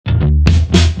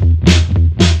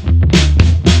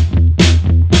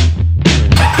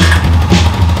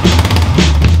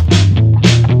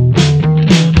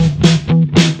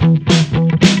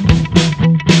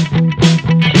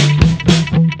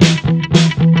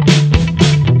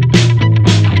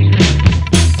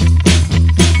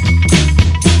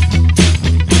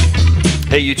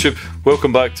YouTube,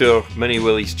 welcome back to our mini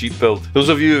Willys Jeep build. Those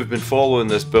of you who have been following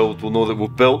this build will know that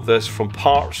we've built this from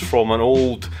parts from an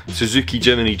old Suzuki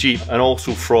Jimny Jeep and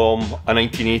also from a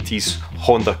 1980s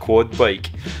Honda quad bike.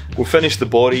 We'll finish the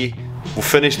body, we'll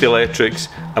finish the electrics,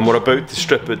 and we're about to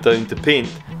strip it down to paint.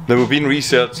 Now we've been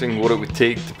researching what it would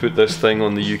take to put this thing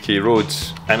on the UK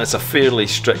roads, and it's a fairly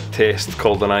strict test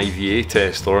called an IVA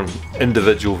test, or an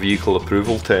individual vehicle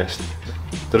approval test.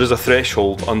 There is a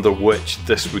threshold under which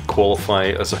this would qualify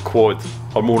as a quad,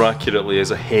 or more accurately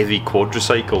as a heavy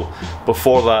quadricycle.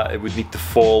 Before that it would need to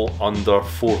fall under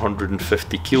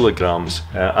 450 kilograms,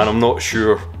 and I'm not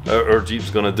sure our Jeep's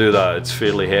going to do that. It's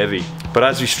fairly heavy. But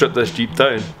as we strip this Jeep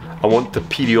down, I want to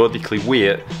periodically weigh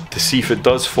it to see if it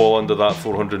does fall under that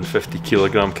 450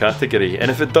 kilogram category, and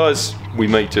if it does, we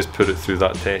might just put it through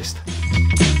that test.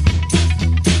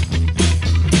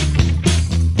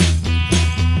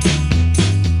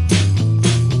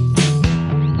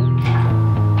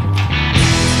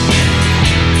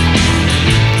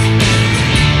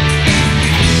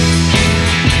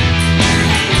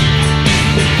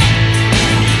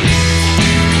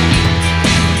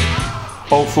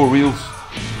 All four wheels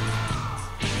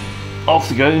off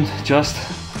the ground just,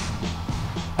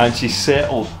 and she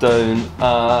settled down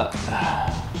at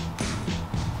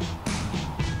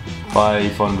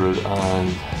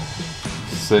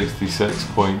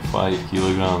 566.5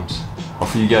 kilograms. Or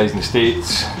for you guys in the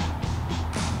States,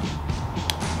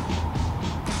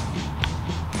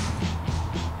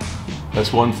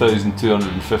 that's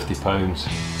 1,250 pounds.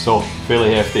 So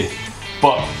fairly hefty,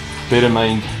 but bear in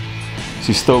mind,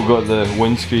 she's still got the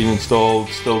windscreen installed,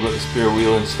 still got the spare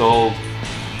wheel installed,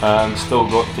 still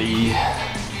got the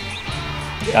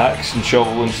axe and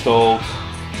shovel installed,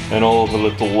 and all of the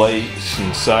little lights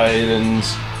and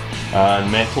sirens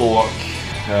and metalwork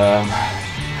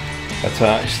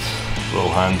attached,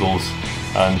 little handles,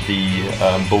 and the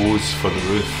bows for the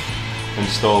roof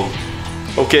installed.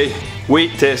 Okay,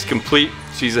 weight test complete.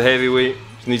 She's a heavyweight,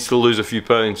 she needs to lose a few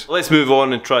pounds. Let's move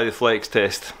on and try the flex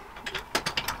test.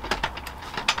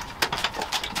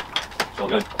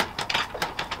 Good.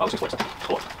 Oh, this is flexing.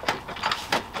 Hold on.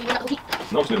 No,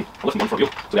 I'm just moving. I'm lifting one front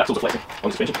wheel, so the axles are flexing on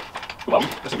the suspension. Oh, wow,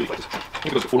 that's really flexes. I think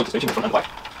it goes to 4 on suspension, the front and the back.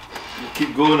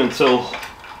 Keep going until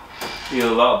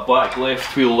either that back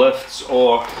left wheel lifts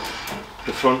or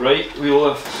the front right wheel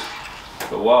lifts.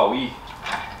 But wow,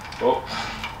 oh,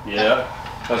 yeah,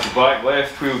 that's the back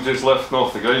left wheel just lifting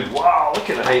off the ground. Wow, look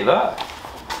at the height of that.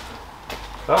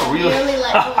 That really... I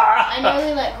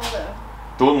nearly let go there.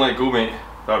 Don't let go, mate.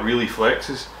 That really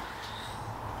flexes.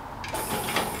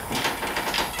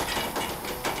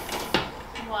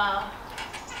 Wow.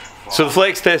 So the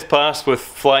flex test passed with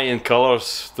flying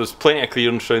colours. There's plenty of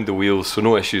clearance around the wheels, so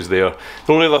no issues there.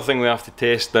 The only other thing we have to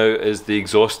test now is the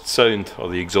exhaust sound, or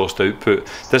the exhaust output.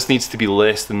 This needs to be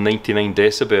less than 99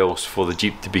 decibels for the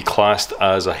Jeep to be classed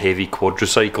as a heavy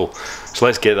quadricycle. So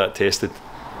let's get that tested.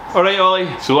 Alright Ollie,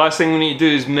 so last thing we need to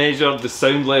do is measure the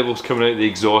sound levels coming out of the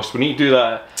exhaust. We need to do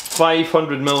that at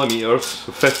 500 millimeters,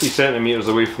 so 50 centimeters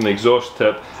away from the exhaust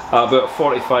tip, at about a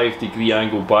 45-degree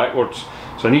angle backwards.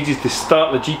 So I need you to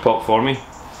start the Jeep up for me.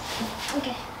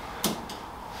 Okay.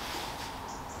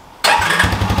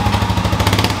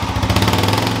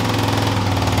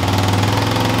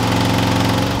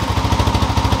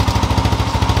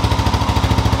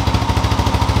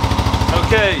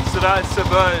 Okay, so that's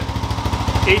about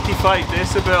 85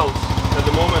 decibels at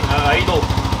the moment at idle.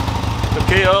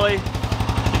 Okay Ollie,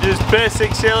 you just press the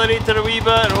accelerator a wee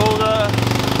bit, hold it.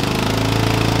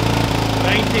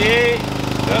 98, a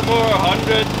bit more,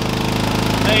 100,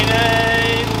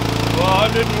 99,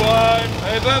 101,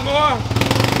 a bit more.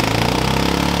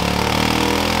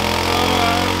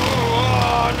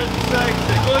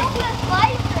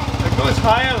 106, it goes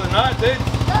higher than that, dude.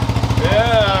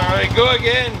 Yeah, alright, go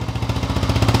again.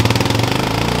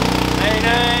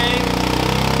 99,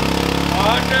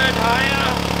 100 higher,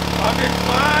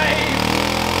 105,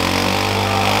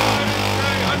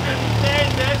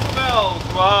 110 decibels.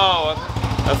 Wow,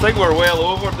 I think we're well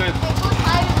over, dude. It goes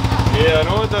higher than that. Yeah, I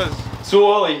know it does. So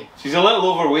Ollie, she's a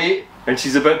little overweight and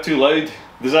she's a bit too loud.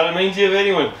 Does that remind you of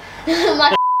anyone?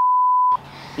 My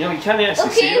Yeah, you can't actually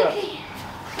see that.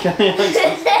 Can't actually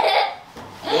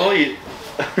see Ollie.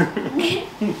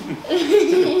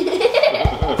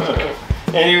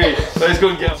 Anyway, let's go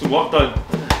and get some work done.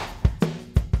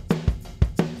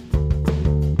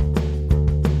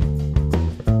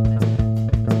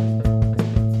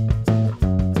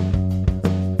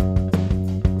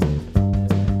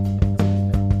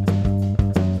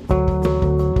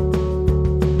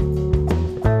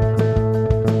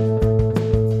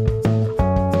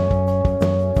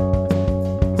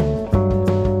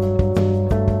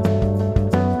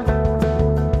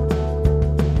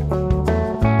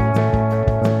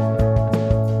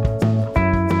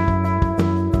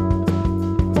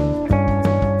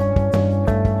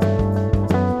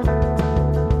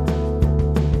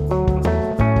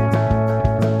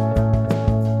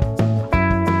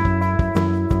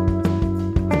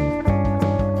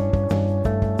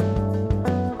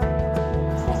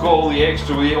 got all the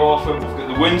extra weight off it, we've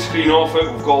got the windscreen off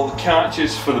it, we've got all the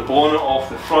catches for the bonnet off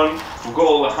the front, we've got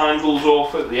all the handles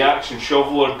off it, the action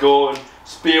shoveler gone,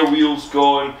 spare wheels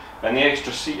gone, and the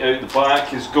extra seat out the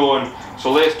back is gone.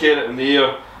 So let's get it in the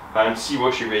air and see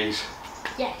what she weighs.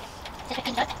 Yes.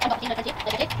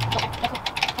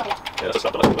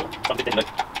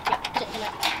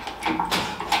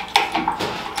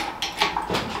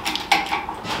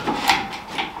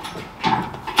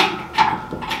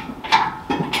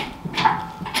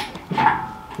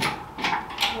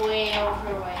 Way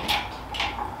overweight.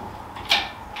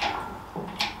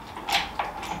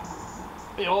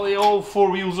 All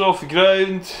four wheels off the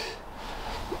ground.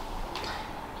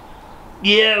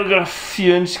 Yeah, we've got a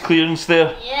few inch clearance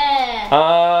there.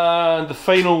 Yeah. And the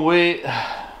final weight,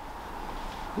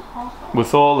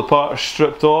 with all the parts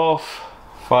stripped off,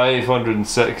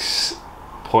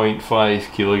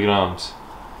 506.5 kilograms.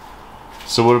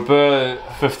 So we're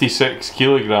about 56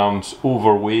 kilograms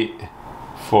overweight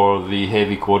for the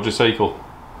heavy quadricycle.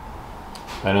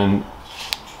 And in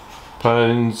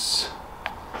pounds,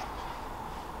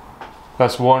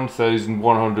 that's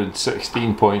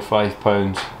 1,116.5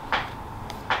 pounds.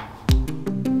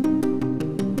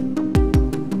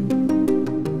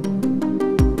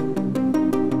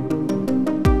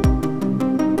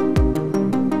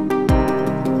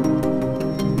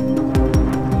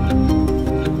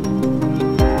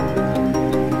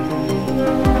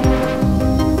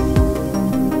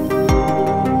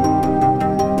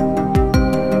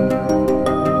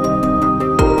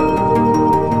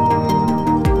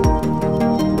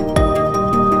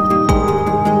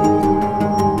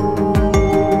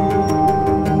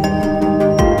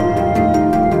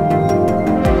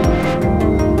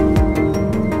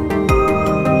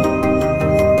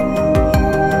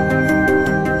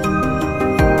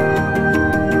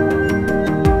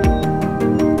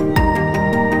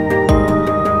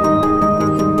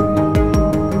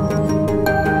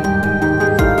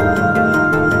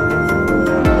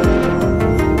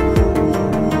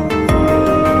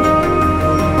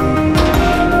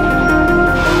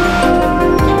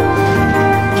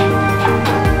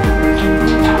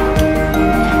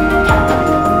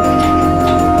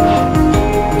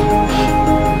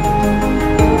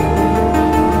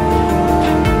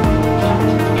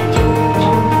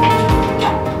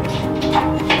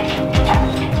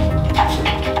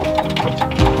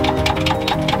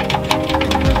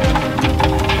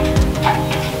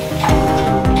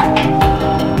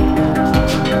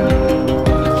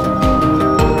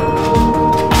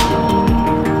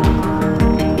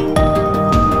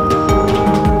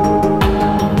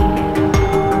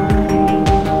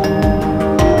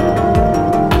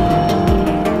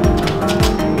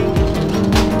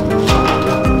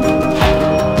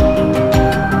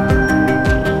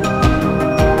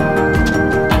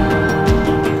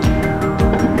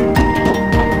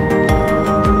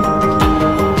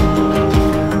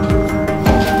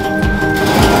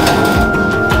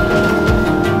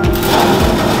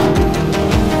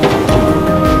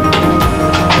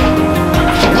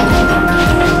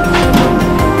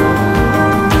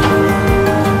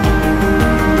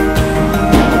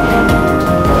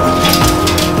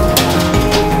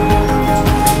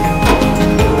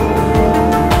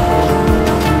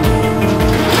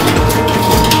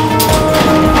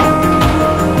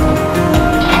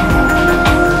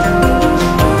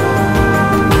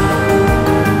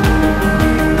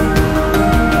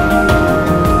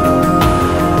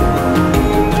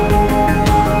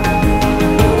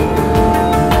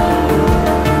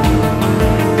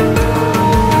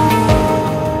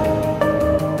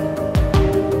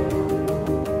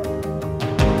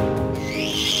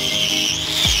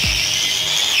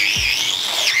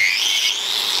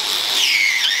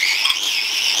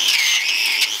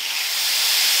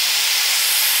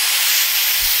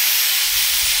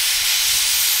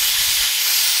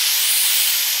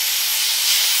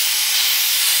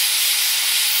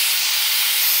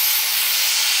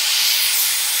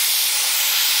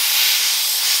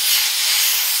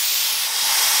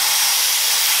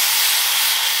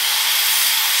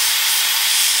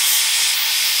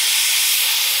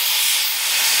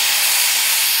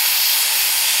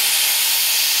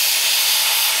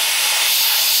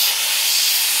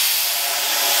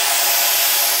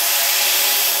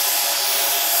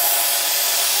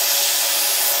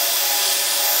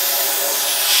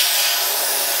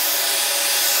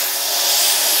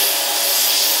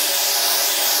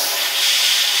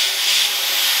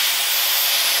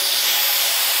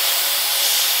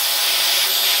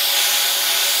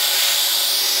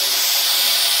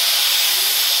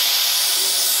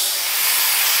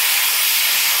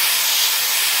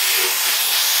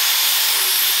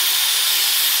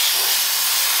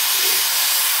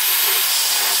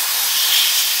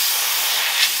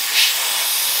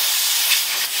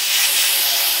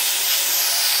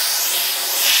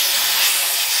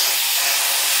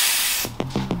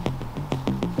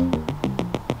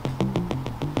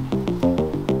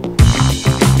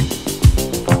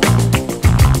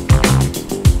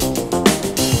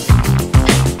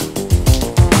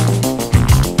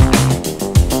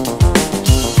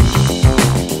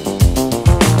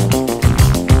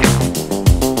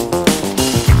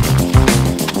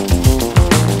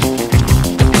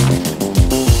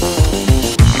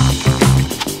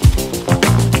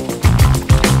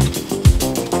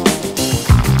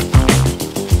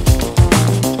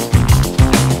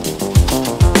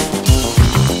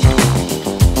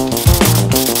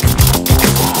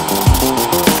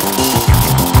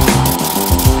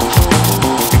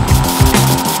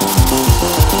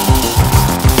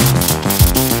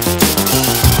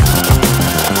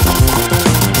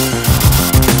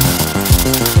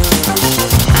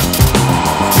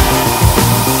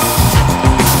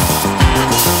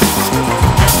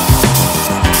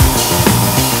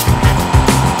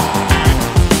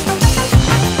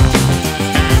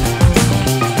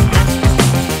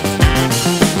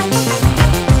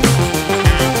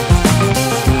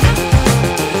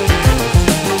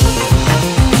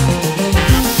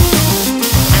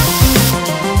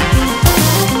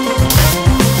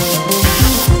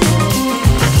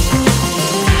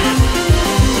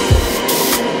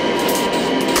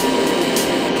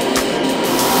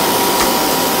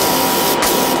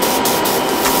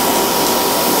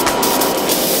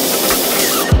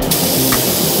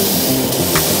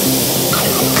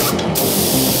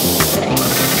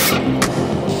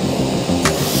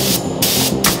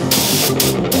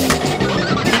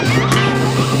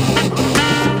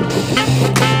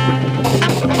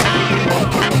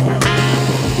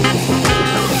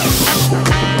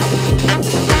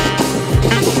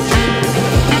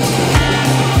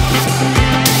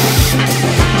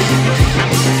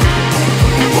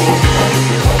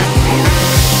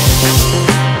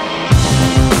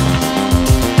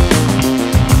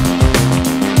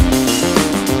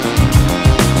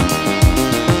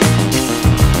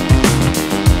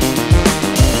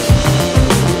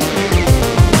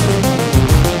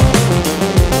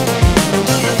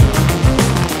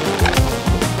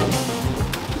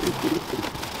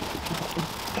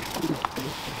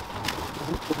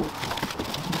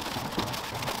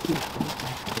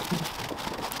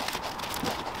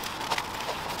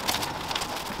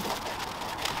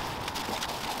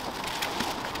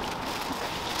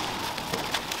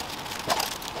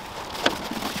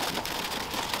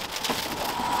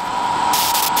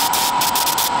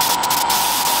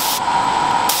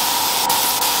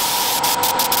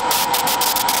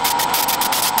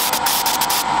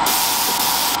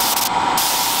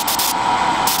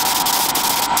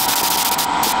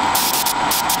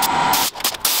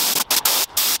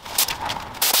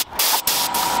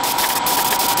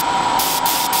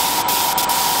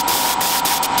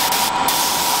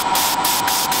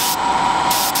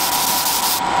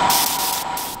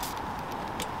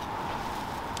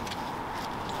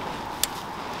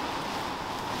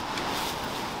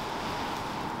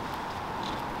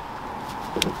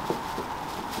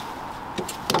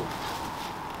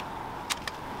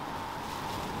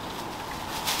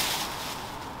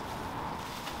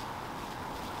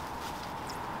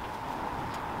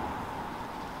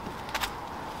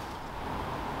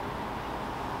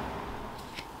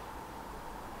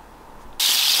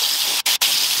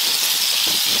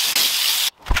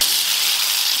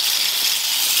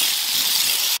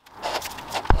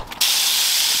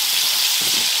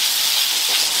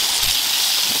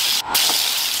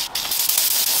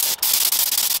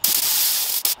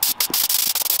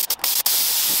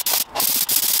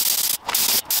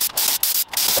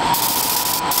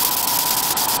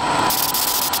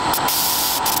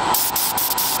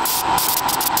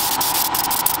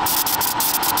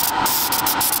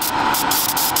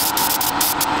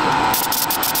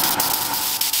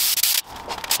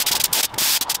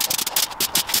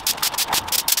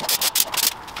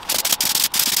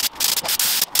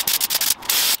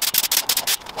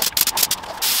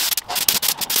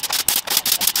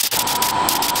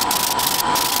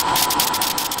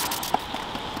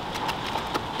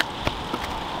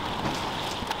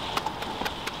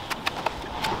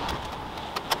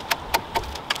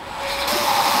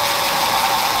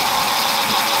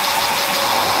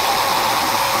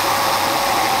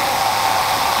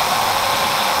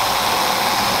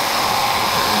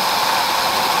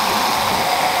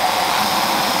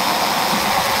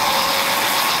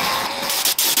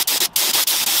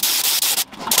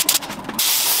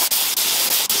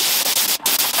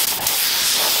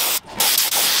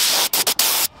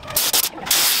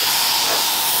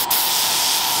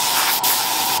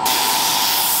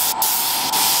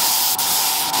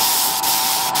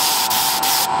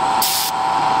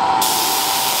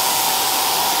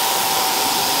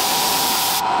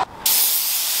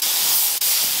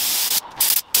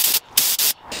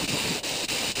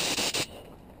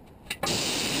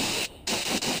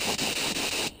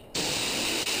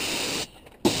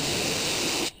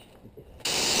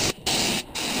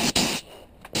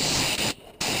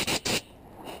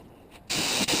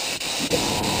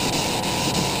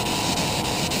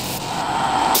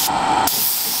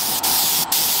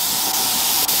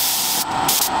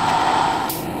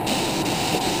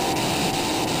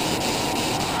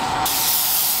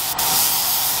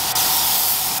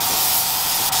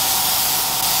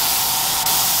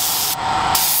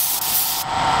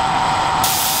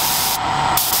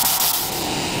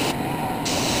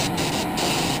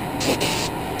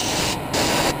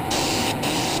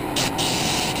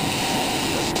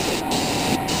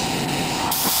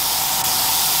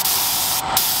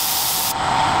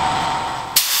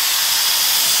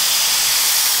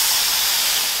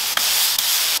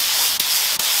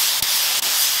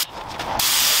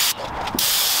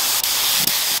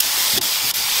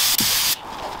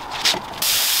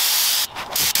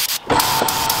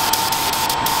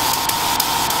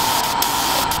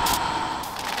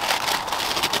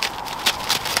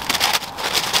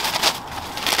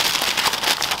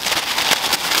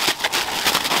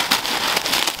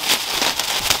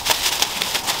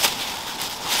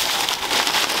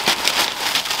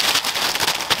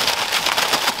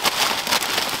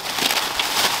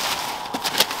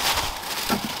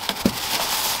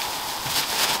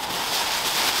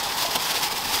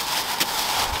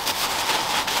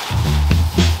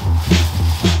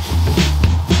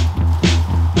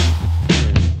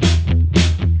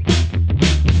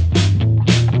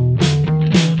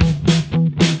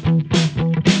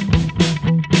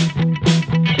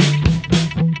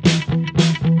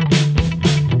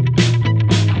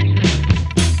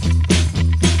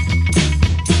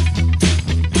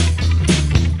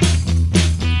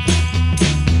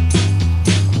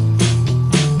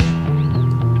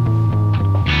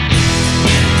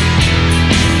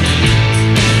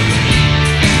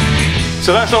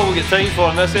 So that's all we get time for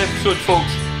in this episode,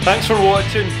 folks. Thanks for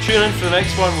watching. Tune in for the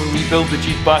next one when we build the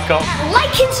Jeep back up.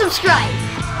 Like and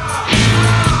subscribe.